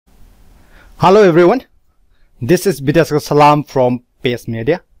Hello everyone, this is Bidas Salam from Pace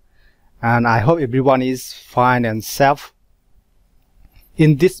Media, and I hope everyone is fine and safe.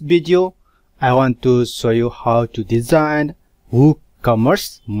 In this video, I want to show you how to design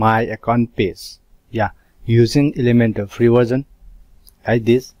WooCommerce My Account page. Using Elementor free version like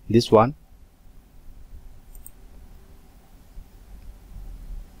this one.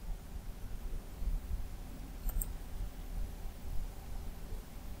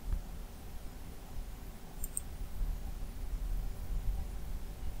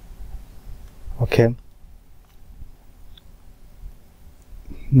 Okay,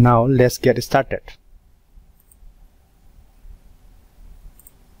 now let's get started.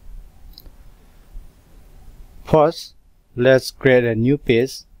 First, let's create a new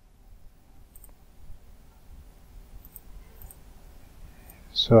page.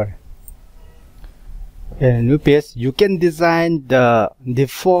 In a new page, you can design the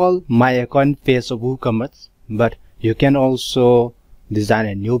default My Account page of WooCommerce, but you can also design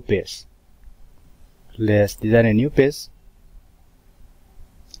a new page. Let's design a new page.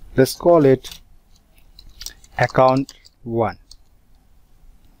 Let's call it account 1.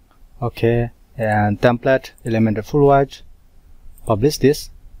 Okay, and template Elementor full white. Publish this.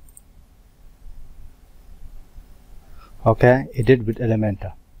 Okay, edit with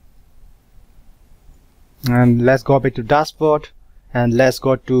Elementor. And let's go back to dashboard and let's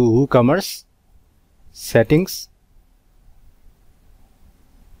go to WooCommerce settings.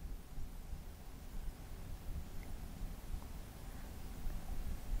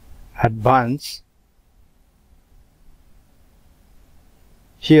 Advanced.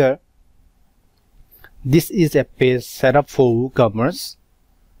 Here, this is a page setup for WooCommerce.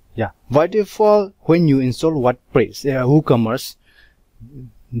 By default, when you install WooCommerce,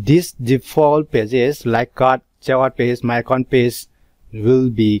 these default pages like cart, checkout page, my account page will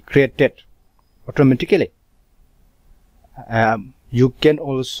be created automatically. You can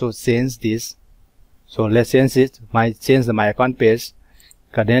also change this. So let's change it. Change the my account page.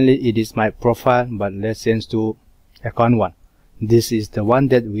 Currently it is my profile, but let's change to account 1. This is the one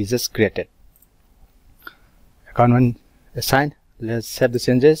that we just created. Account 1 assigned. Let's save the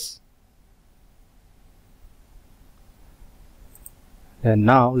changes. And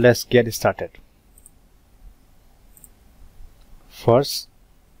now let's get started. First,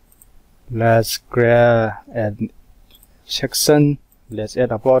 let's create a section. Let's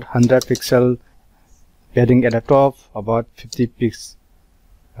add about 100 pixel padding at the top, about 50 pixels.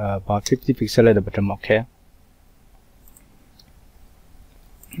 About 50 pixels at the bottom. Okay,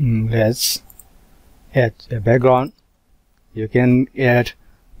 let's add a background. You can add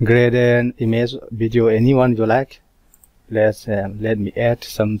gradient, image, video, anyone you like. Let me add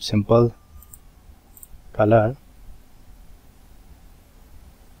some simple color.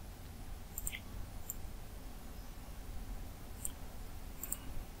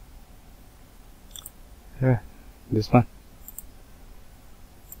 This one.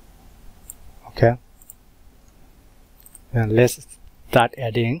 Okay, and let's start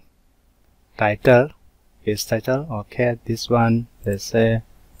adding title. Page title. Okay, this one, let's say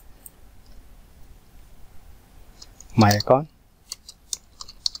my account.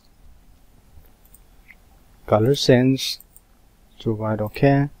 Color change to white.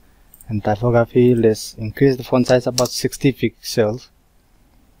 Okay, and typography, let's increase the font size about 60 pixels.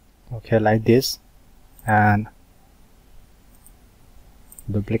 Okay, like this, and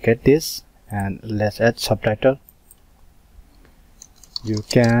duplicate this. And let's add subtitle. You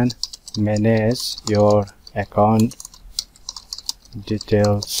can manage your account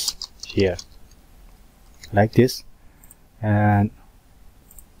details here, like this, and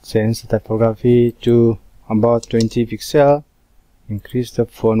change the typography to about 20 pixels. Increase the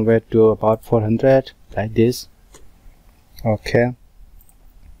font weight to about 400, like this. Okay,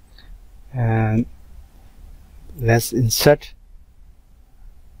 and let's insert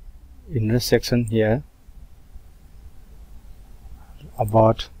inner section here,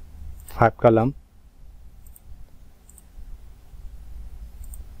 about 5 columns,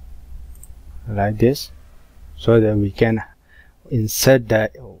 like this, so that we can insert the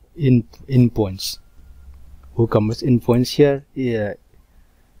endpoints. WooCommerce endpoints here,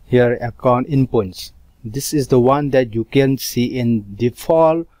 account endpoints. This is the one that you can see in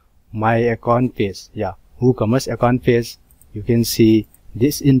default my account page. WooCommerce account page, you can see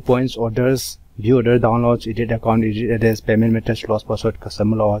this endpoints, orders, view order, downloads, edit account, edit address, payment method, lost password,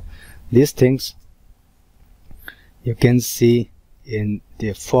 customer log. These things you can see in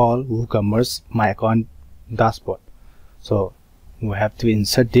the default WooCommerce My Account dashboard. So we have to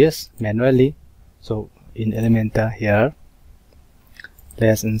insert this manually. So in Elementor here,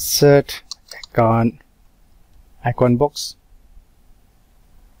 let's insert icon box.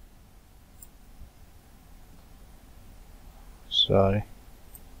 Sorry,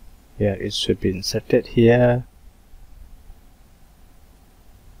 here it should be inserted here.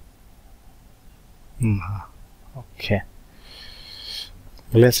 Okay,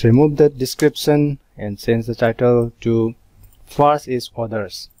 let's remove the description and change the title to first is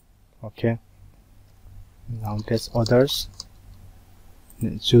others. Okay, now that's others.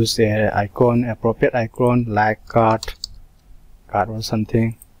 Choose a icon, appropriate icon like card or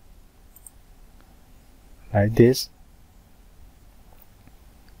something like this.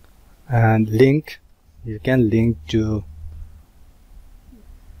 And link, you can link to,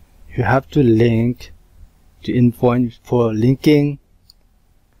 you have to link to Endpoint for linking.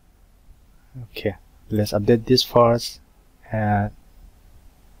 Okay, let's update this first and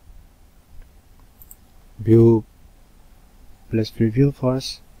view. Let's preview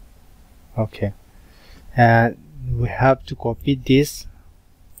first. Okay, and we have to copy this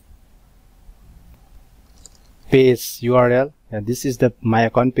page URL, and this is the my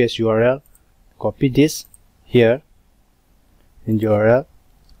account page URL. Copy this here in URL,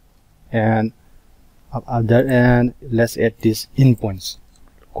 and other, and let's add this endpoints.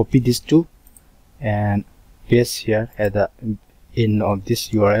 Copy these two and paste here at the end of this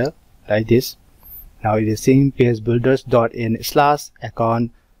URL like this. Now it is saying page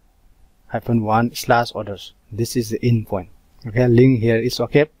builders.in/account-1/others. This is the endpoint. Okay, link here is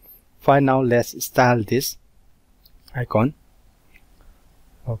okay. Fine. Now let's style this icon.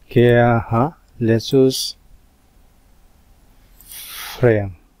 Okay, let's choose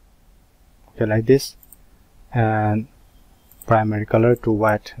frame. Okay, like this, and primary color to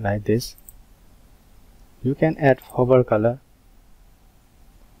white like this. You can add hover color,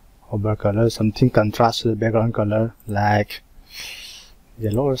 something contrast to the background color like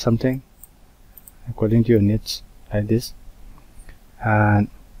yellow or something according to your needs like this. And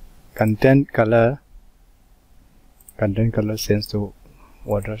content color change to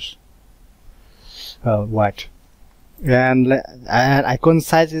others, white. And icon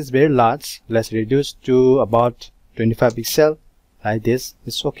size is very large. Let's reduce to about 25 pixel like this.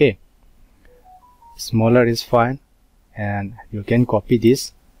 It's okay, smaller is fine. And you can copy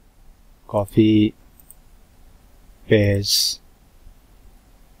this, copy, paste,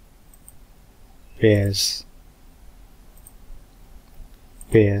 paste,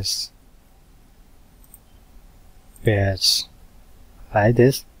 paste, paste like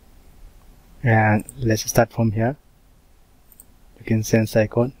this. And let's start from here. You can sense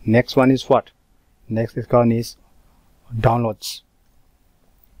icon. Next one is what? Next icon is downloads.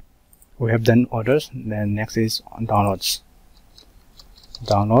 We have done orders, then next is downloads.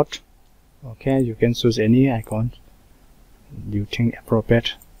 Download. Okay, you can choose any icon you think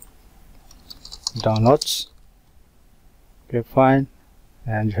appropriate. Downloads. Okay, fine.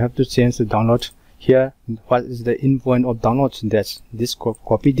 And you have to change the download here. What is the endpoint of downloads? That's this.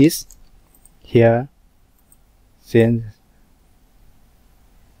 Copy this here. Change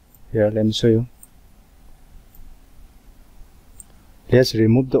here. Let me show you. Let's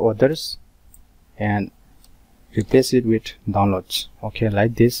remove the others and replace it with downloads. Okay,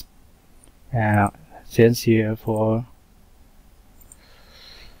 like this. Change here for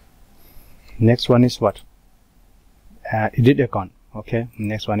next one is what? Edit account. Okay,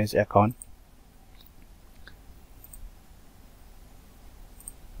 next one is account.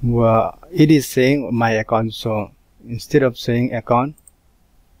 Well, it is saying my account, so instead of saying account,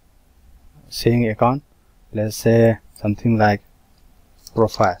 let's say something like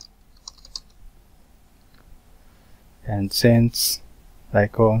profile, and change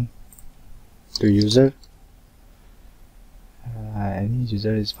icon to user. Any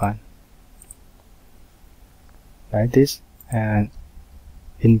user is fine like this. And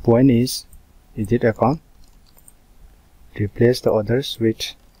endpoint is edit account. Replace the others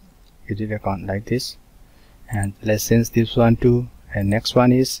with edit account like this. And let's change this one too. And next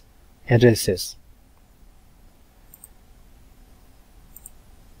one is addresses.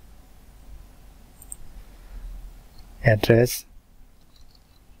 Address,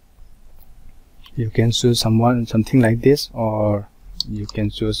 you can choose something like this, or you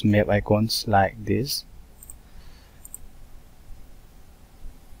can choose map icons like this.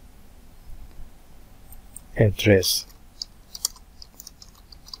 Address,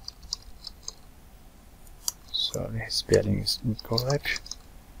 sorry, spelling is incorrect.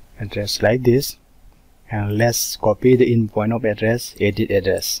 Address like this. And let's copy the endpoint of address, edit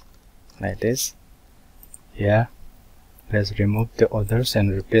address like this. Here, let's remove the others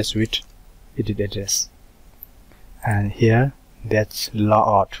and replace with edit address. And here, that's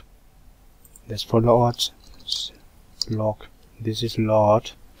logout. Let's for logout. Log. This is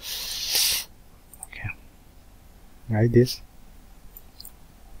logout. Okay, like this.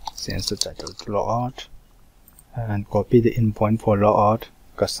 Change the title to logout and copy the endpoint for logout,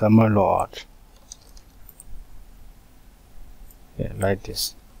 customer logout. Yeah, like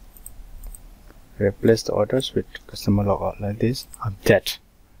this. Replace the orders with customer logout like this. Update.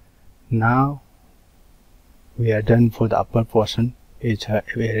 Now we are done for the upper portion. It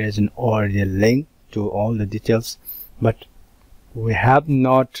has already link to all the details, but we have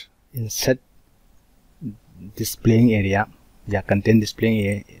not insert displaying area. The content displaying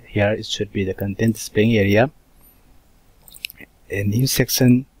area. Here it should be the content displaying area. A new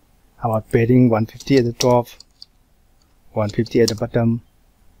section about padding 150 at the top, 150 at the bottom,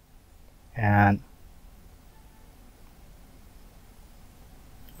 and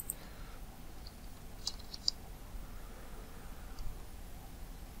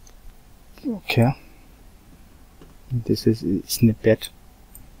okay, this is a snippet.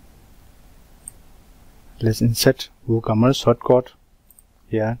 Let's insert WooCommerce shortcut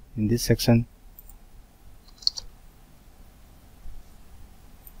here in this section.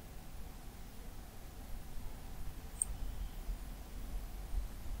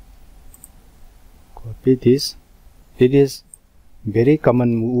 Copy this. It is very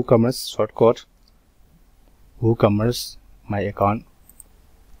common WooCommerce shortcut. WooCommerce My Account.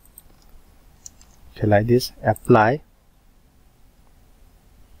 Okay, like this. Apply.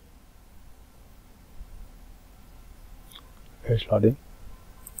 It's loading.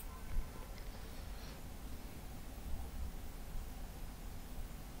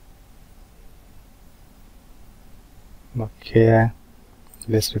 Okay,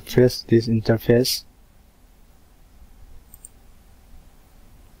 let's refresh this interface.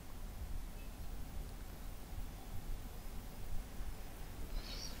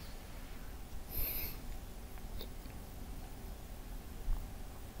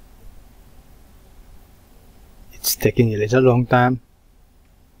 It's taking a little long time.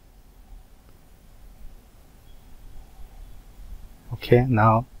 Okay,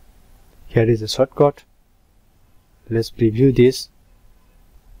 now here is a shortcut. Let's preview this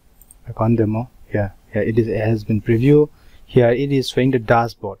account demo. Here it is. It has been previewed. Here it is showing the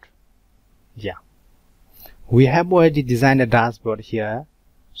dashboard. Yeah, we have already designed a dashboard here,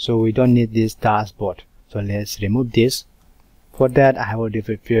 so we don't need this dashboard. So let's remove this. For that, I have already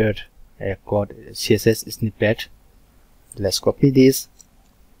prepared a code CSS snippet. Let's copy this,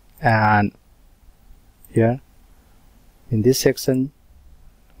 and here in this section,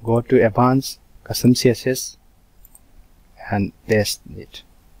 go to Advanced Custom CSS and paste it.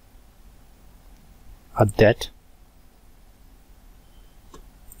 Update.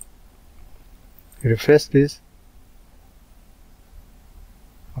 Refresh this.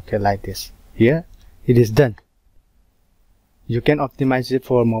 Okay, like this. Here it is done. You can optimize it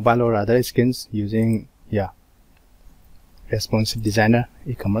for mobile or other skins using responsive designer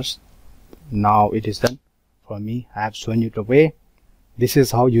e-commerce. Now it is done for me. I have shown you the way. This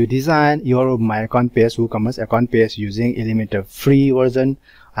is how you design your My Account page, WooCommerce account page using Elementor free version.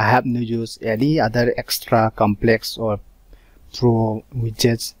 I have not used any other extra complex or pro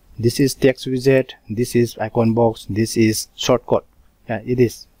widgets. This is text widget, this is icon box, this is shortcut. It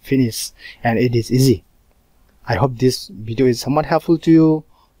is finished and it is easy. I hope this video is somewhat helpful to you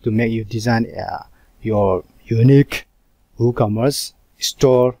to make you design your unique WooCommerce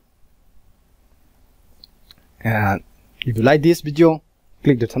store. And if you like this video,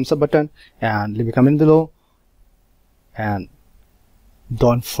 click the thumbs up button and leave a comment below, and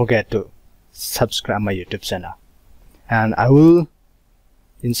don't forget to subscribe my YouTube channel. And I will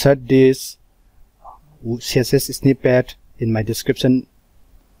insert this CSS snippet in my description.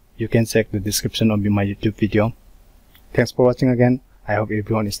 You can check the description of my YouTube video. Thanks for watching again. I hope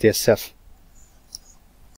everyone stays safe.